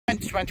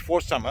2024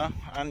 summer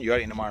and you are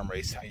in the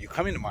Marmaris, and you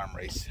come in the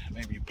Marmaris,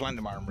 maybe you plan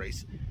the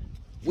Marmaris.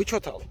 Which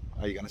hotel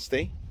are you gonna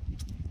stay?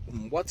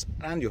 What's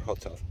around your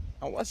hotel?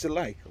 And what's it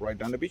like right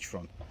down the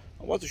beachfront?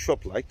 And what's the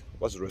shop like?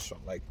 What's the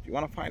restaurant like? Do you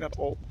want to find out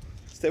all?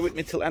 Stay with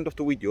me till end of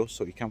the video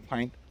so you can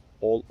find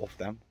all of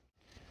them.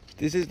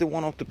 This is the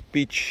one of the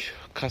beach,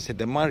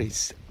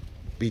 Casedemaris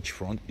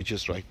beachfront. It's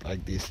just right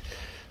like this.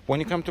 When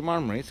you come to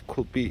Marmaris,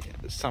 could be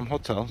some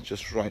hotel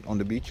just right on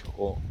the beach,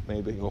 or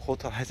maybe your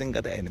hotel hasn't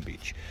got any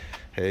beach.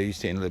 You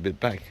stay in a little bit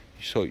back,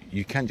 so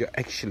you can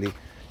actually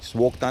just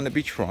walk down the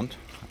beachfront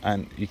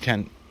and you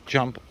can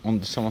jump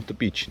on some of the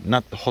beach,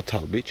 not the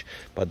hotel beach,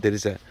 but there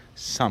is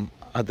some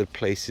other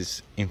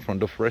places in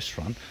front of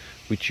restaurant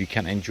which you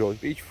can enjoy.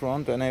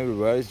 Beachfront and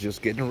everywhere is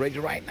just getting ready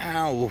right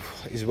now,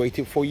 is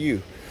waiting for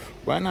you.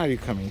 When are you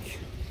coming?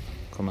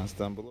 Comments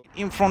down below.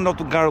 In front of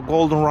the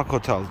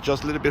goldenrockhotel,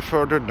 just a little bit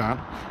further down,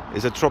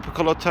 is a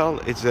tropical hotel,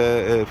 it's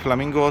a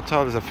flamingo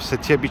hotel, it's a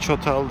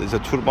cettiabeachhotel, it's a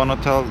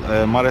turbanhotel,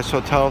 Marmaris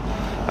hotel,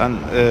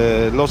 and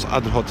lots of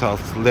other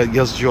hotels. The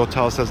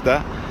yazıcıturbanhotel says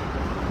that.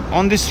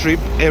 On this strip,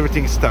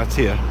 everything starts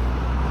here.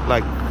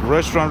 Like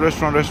restaurant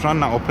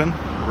now open.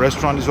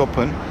 Restaurant is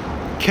open.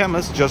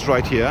 Chemist just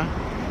right here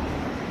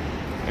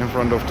in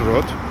front of the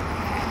road.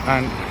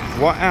 And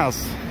what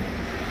else?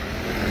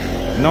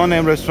 No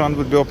name restaurant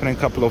will be open in a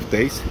couple of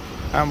days.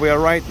 And we are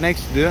right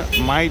next to the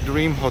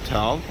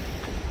mydreamhotel.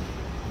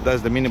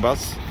 That's the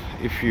minibus.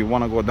 If you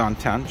want to go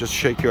downtown, just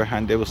shake your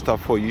hand, they will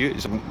stop for you.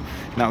 It's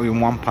now in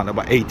 £1,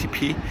 about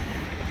 80p.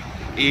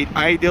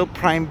 Ideal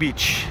Prime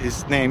Beach,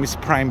 his name is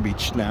Prime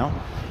Beach now.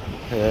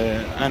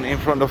 And in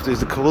front of this,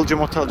 the Golden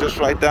Hotel just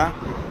right there.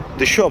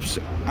 The shops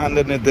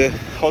underneath the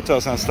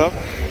hotels and stuff.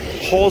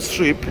 Whole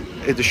strip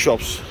is the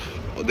shops.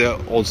 They're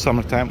all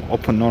summertime,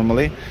 open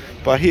normally.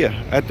 But here,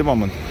 at the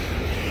moment,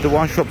 the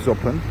one shop's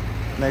open.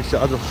 Next to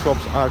other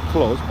shops are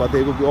closed, but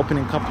they will be open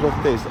in a couple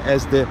of days.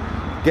 As the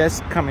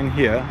guests come in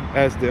here,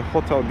 as the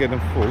hotel getting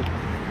full,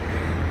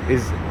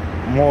 is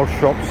more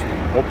shops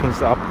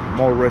opens up,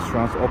 more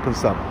restaurants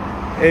opens up.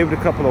 Every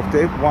couple of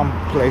days, one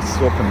place is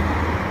open.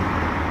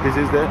 This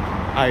is the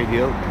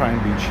ideal Prime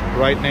Beach.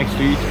 Right next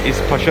to it is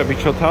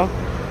pashabeachhotel.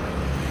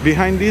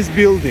 Behind these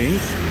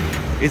buildings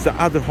is the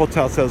other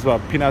hotels as well.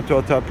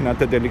 Pinetahotel,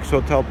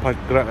 greennaturediamond,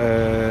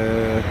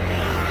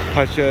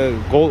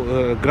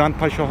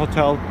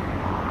 grandpashahotel,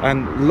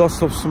 and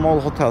lots of small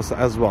hotels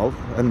as well,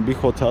 and big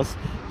hotels.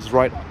 It's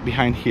right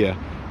behind here,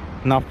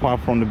 not far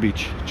from the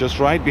beach. Just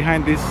right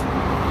behind this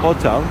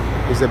hotel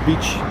is a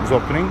beach is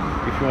opening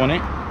if you want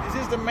it. This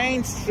is the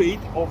main street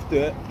of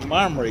the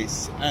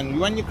Marmaris, and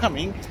when you're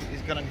coming,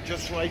 it's gonna be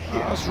just right here.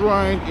 That's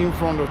right in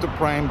front of the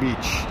Prime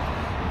Beach.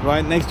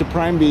 Right next to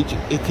Prime Beach,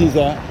 it is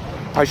a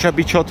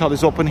pashabeachhotel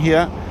is open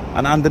here,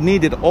 and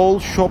underneath it, all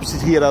shops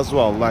is here as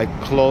well, like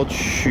clothes,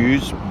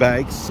 shoes,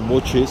 bags,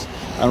 watches,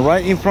 and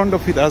right in front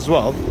of it as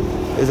well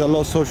is a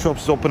lot of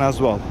shops open as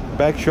well.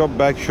 Bag shop,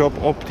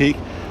 optic,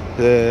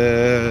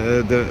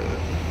 the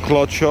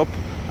cloth shop,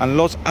 and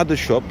lots other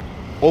shop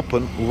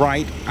open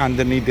right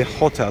underneath the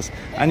hotels.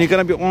 And you're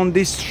gonna be on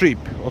this strip.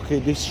 Okay,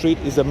 this street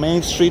is the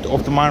main street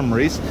of the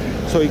Marmaris,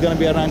 so you're gonna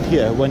be around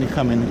here when you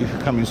come in, if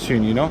you're coming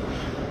soon, you know.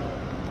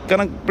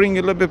 Gonna bring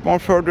you a little bit more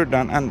further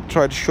down and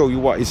try to show you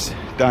what is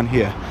down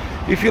here.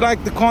 If you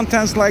like the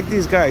contents like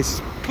this,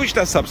 guys, push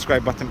that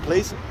subscribe button,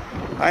 please.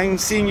 I'm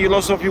seeing you,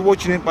 lots of you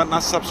watching it but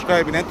not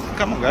subscribing it.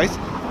 Come on, guys,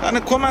 and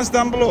the comments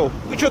down below,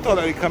 which hotel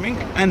are you coming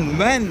and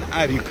when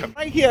are you coming?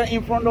 Right here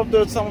in front of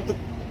some of the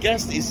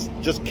guests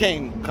just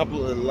came a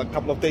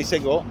couple of days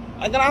ago.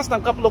 I'm gonna ask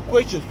them a couple of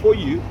questions for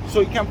you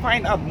so you can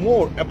find out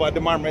more about the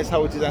Marmaris,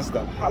 how it is and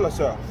stuff. Hello,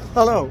 sir.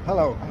 Hello.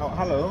 Hello.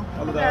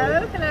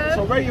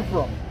 So where are you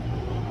from?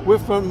 We're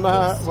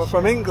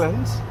from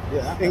England,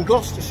 yeah. In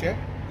Gloucestershire.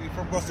 We're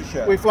from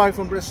Gloucestershire. We fly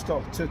from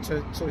Bristol to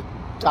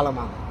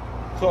Dalaman.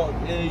 So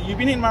you've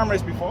been in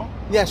Marmaris before?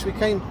 Yes, we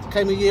came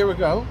a year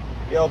ago.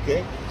 Yeah,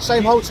 okay.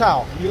 Same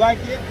hotel. You like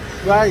it?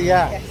 Right,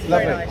 yeah. Yes,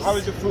 love it. nice. How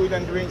is the food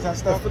and drinks and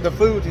stuff? The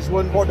food is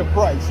wonderful. For the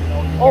price, you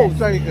know? Oh,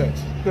 very good.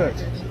 Good.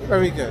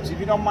 Very good. If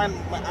you don't mind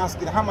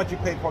asking, how much you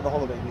paid for the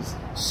holiday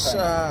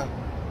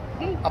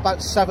about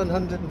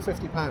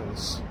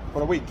 £750.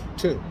 For a week?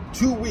 2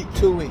 weeks.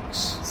 2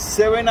 weeks.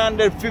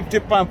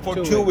 £750 for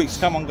 2 weeks.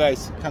 Come on,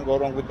 guys. Can't go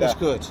wrong with that. That's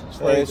good. It's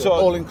very good. So,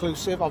 all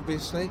inclusive,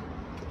 obviously.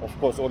 Of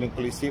course, all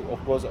inclusive.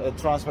 Of course,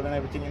 transfer and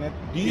everything in it.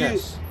 Do you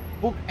yes.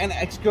 book an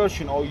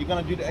excursion, or you're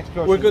gonna do the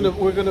excursion?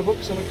 We're gonna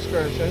book some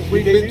excursion.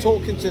 We've been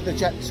talking to the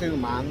Jet 2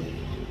 man.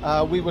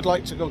 We would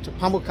like to go to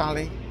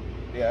Pamukkale.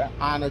 Yeah.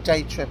 And a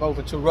day trip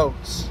over to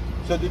Rhodes.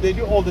 So do they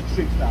do all the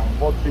trips now?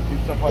 Both trips?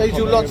 They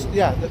do lots.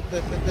 Yeah,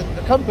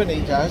 the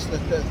company does.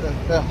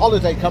 The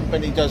holiday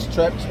company does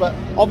trips, but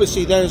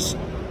obviously there's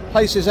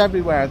places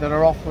everywhere that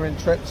are offering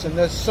trips, and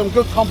there's some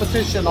good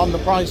competition on the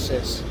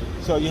prices.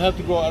 So you have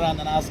to go around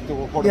and ask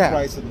for the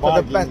price and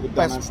for the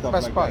best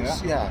like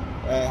price. That,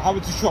 yeah. How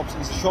is the shops?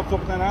 Is the shops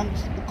open around?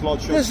 The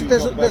clothes shops?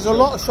 There's a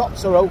lot of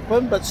shops are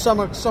open, but some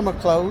are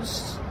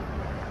closed.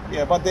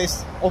 Yeah, but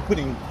there's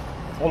opening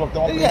All of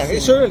them. Yeah,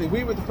 it's early.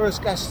 We were the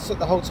first guests at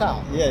the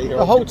hotel. Yeah,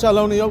 the hotel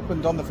only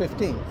opened on the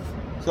 15th.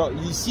 So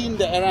you seen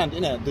the around,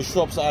 you know, the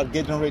shops are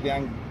getting ready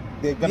and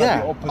they're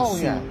gonna be open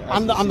soon. Yeah.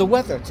 And the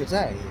weather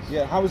today.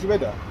 Yeah, how is the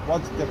weather?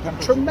 What's the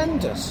temperature?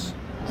 Tremendous.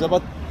 It's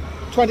about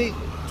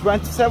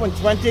 27,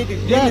 28,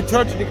 nearly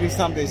 30 degrees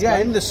some days. Yeah,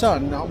 right? in the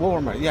sun, not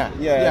warmer. Yeah.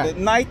 The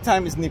night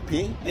time is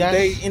nippy. Yes. The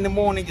day in the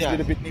morning is a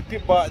little bit nippy,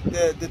 but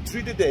the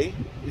through the day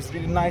is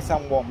really nice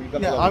and warm. You're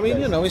gonna I mean,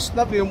 you know, it's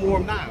lovely and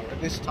warm now at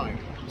this time.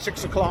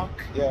 6 o'clock.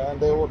 Yeah, and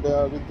they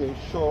are with the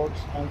shorts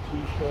and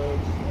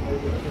t-shirts and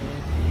everything.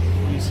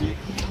 You see,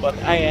 but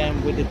I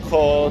am with the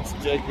coats,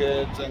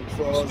 jackets, and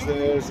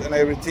trousers and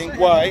everything.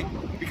 Why?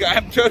 Because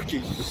I'm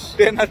Turkish.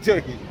 They're not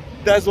Turkish.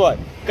 That's why.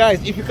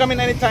 Guys, if you come in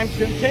anytime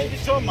soon, thank you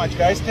so much,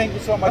 guys. Thank you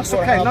so much. That's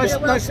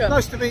okay.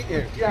 Nice to meet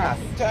you. Yeah.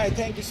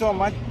 Thank you so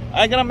much.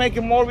 I'm gonna make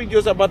more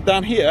videos about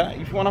down here.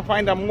 If you wanna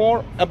find out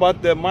more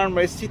about the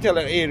Marmaris City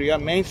area,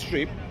 main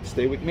strip,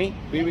 stay with me,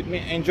 be with me,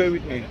 enjoy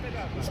with me.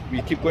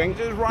 We keep going.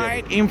 Just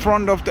right in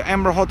front of the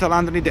Emerald Hotel,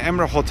 underneath the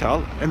Emerald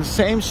Hotel, and the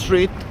same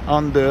street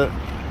on the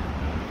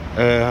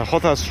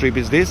hotel strip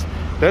is this.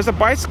 There's a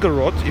bicycle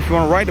road. If you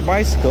want to ride a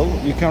bicycle,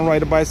 you can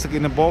ride a bicycle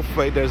in both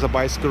way. There's a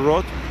bicycle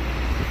road,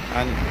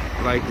 and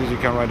like this you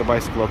can ride a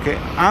bicycle. Okay,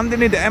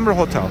 underneath the Emerald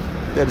Hotel,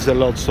 there is a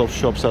lots of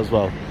shops as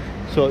well.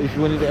 So if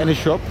you need any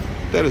shop,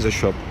 there is a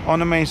shop on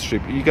the main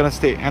strip. You're gonna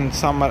stay and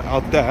somewhere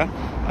out there,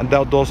 and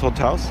those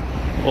hotels,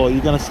 or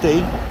you're gonna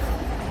stay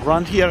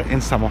around here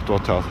in some of the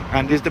hotels.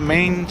 And this is the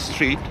main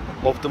street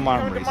of the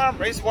Marmaris. The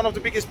Marmaris, one of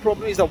the biggest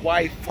problems is the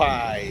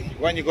Wi-Fi.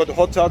 When you go to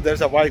hotel, there's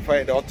a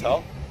Wi-Fi at the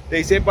hotel.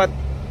 They say, but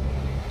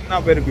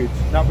not very good,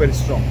 not very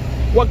strong.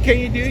 What can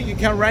you do? You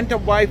can rent a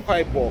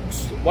Wi-Fi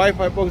box.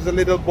 Wi-Fi box is a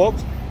little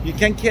box. You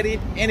can carry it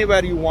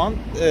anywhere you want.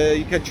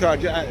 You can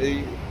charge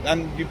it,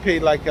 and you pay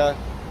like a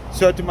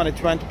certain money,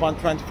 £20,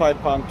 £25,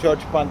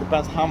 £30,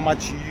 depends how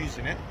much you use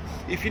in it.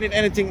 If you need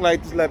anything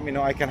like this, let me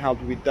know. I can help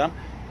you with them.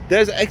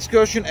 There's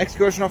excursion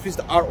offices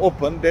that are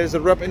open. There's a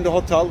rep in the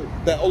hotel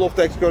that all of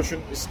the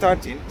excursion is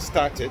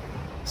started.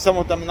 Some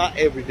of them not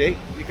every day.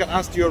 You can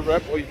ask your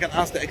rep, or you can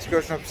ask the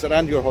excursion officer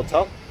around your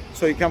hotel,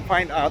 so you can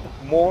find out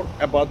more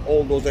about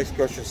all those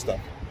excursion stuff.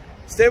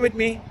 Stay with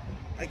me.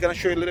 I'm gonna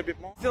show you a little bit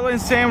more. Still in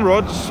same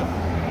roads,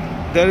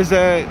 there is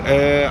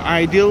a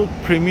Ideal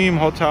Premium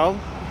Hotel,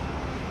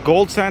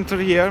 Gold Center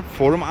here,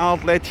 Forum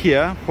Outlet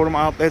here, Forum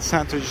Outlet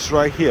Center just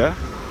right here,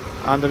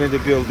 underneath the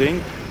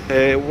building.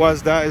 There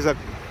is a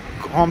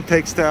home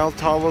textile,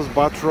 towels,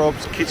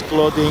 bathrobes, kids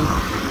clothing,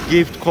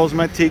 gift,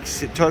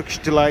 cosmetics, Turkish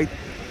delight,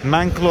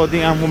 man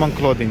clothing and woman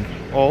clothing,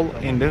 all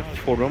in the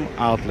Forum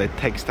Outlet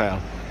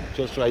Textile,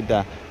 just right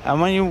there. And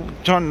when you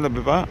turn the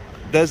bit,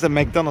 there's the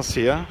McDonald's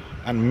here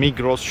and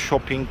Migros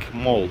shopping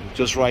mall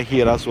just right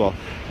here as well.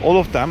 All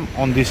of them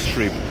on this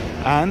strip.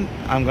 And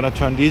I'm gonna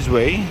turn this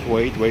way.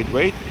 Wait.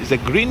 It's a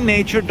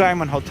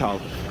Greennaturediamond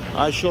Hotel.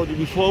 I showed you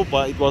before,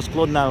 but it was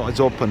closed. Now it's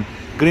open.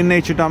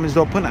 Greennaturediamond is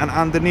open, and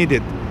underneath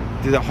it,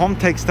 there's a home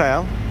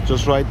textile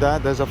just right there.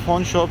 There's a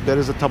phone shop. There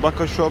is a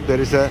tobacco shop. There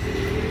is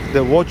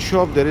the watch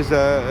shop. There is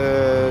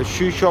a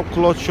shoe shop,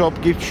 clothes shop,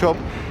 gift shop.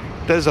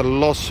 There's a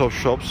lots of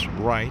shops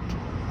right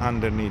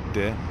underneath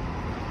the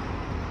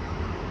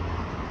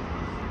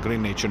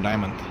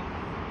Greennaturediamond.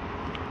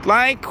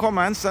 Like,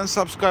 comments, and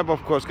subscribe,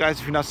 of course, guys.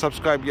 If you're not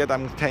subscribed yet,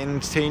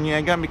 I'm saying you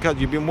again because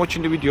you've been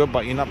watching the video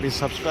but you're not been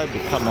subscribed.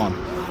 Come on.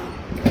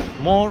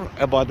 More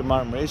about the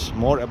Marmaris,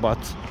 more about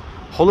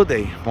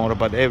holiday, more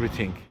about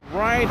everything.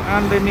 Right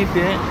underneath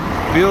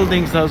the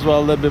buildings as well,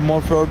 a little bit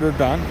more further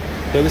down,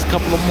 there is a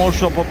couple of more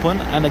shop open,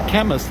 and a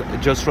chemist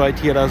just right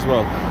here as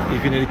well.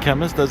 If you need a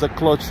chemist, there's a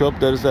clothes shop,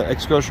 there's an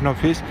excursion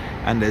office,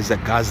 and there's a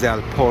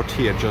gazelle port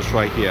here, just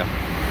right here.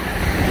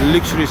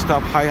 Luxury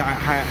stuff,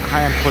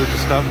 high-end quality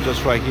stuff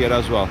just right here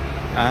as well.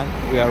 And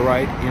we are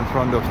right in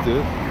front of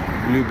the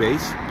Blue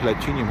Base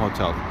Platinum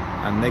Hotel,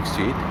 and next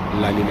to it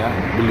La Lila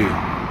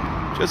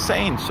Blue. Just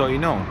saying, so you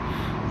know,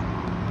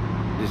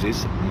 this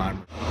is Marmaris.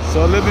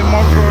 So a little bit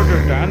more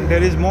further down,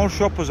 there is more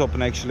shops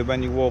open actually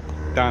when you walk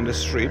down the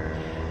strip.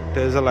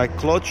 There's a like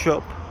clothes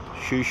shop,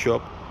 shoe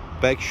shop,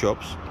 bag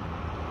shops,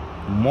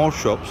 more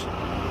shops.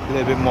 A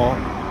little bit more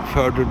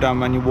further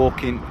down when you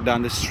walk in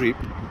down the strip.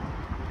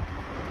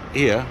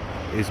 Here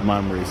is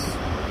Marmaris,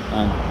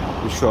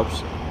 and the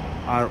shops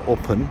are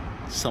open.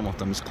 Some of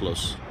them is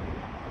closed.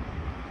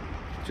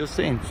 Just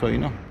saying, so you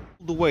know.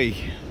 All the way,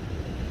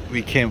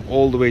 we came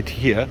all the way to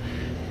here.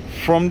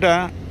 From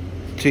there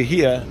to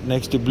here,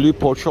 next to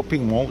Blueport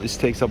Shopping Mall, it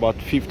takes about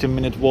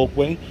 15-minute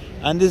walkway.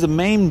 And there's a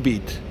main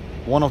beat,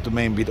 one of the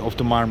main beat of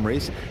the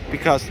Marmaris,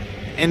 because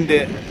in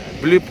the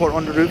Blueport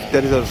on the roof,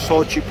 there is a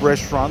so cheap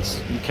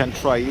restaurants. You can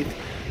try it.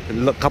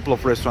 A couple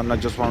of restaurants, not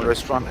just one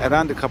restaurant.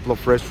 Around a couple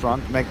of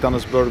restaurants,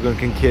 McDonald's, Burger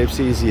King,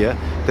 KFC is here.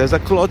 There's a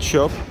clothes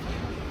shop.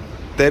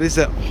 There is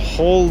a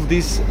whole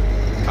this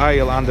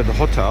aisle under the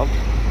hotel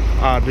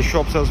are the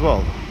shops as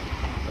well.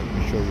 Let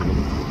me show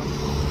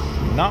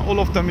you. Not all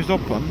of them is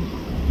open,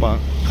 but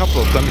a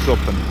couple of them is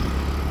open.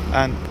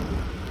 And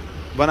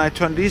when I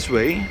turn this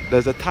way,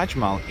 there's a Taj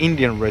Mahal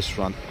Indian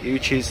restaurant,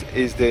 which is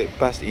the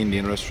best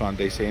Indian restaurant,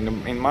 they say, in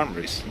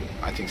Marmaris.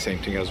 I think same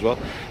thing as well.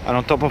 And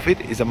on top of it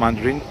is a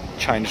Mandarin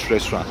Chinese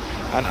restaurant.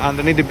 And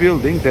underneath the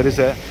building there is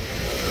a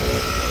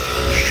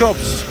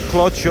shops,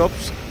 cloth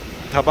shops,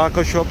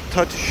 tobacco shop,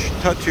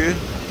 tattoo,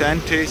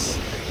 dentist,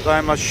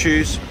 diamond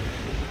shoes.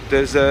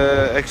 There's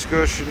a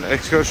excursion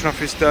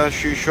office there,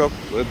 shoe shop,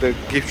 the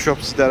gift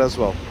shops there as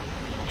well.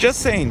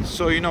 Just saying,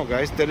 so you know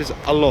guys, there is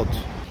a lot.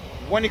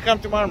 When you come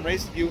to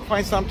Marmaris, you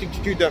find something to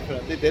do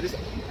definitely. There is,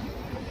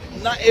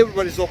 not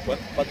everybody's open,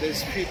 but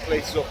there's few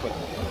places open.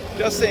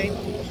 Just saying,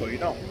 so you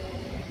know.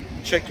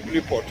 Check the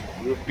blue port,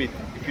 repeat,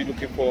 if you're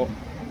looking for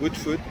good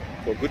food,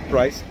 for good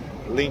price,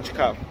 Lynch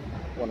Cab,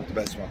 one of the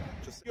best ones.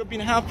 You've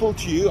been helpful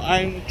to you.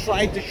 I'm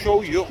trying to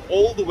show you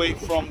all the way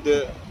from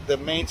the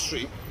main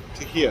street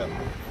to here.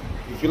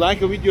 If you like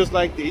videos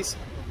like this,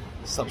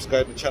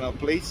 subscribe to the channel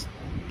please.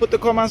 Put the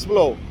comments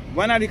below.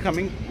 When are you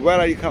coming? Where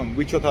are you coming?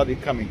 Which hotel are you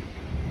coming?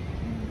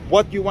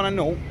 What you want to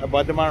know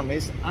about the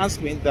Marmaris,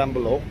 ask me down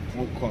below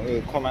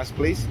in comments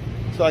please,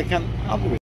 so I can help you with.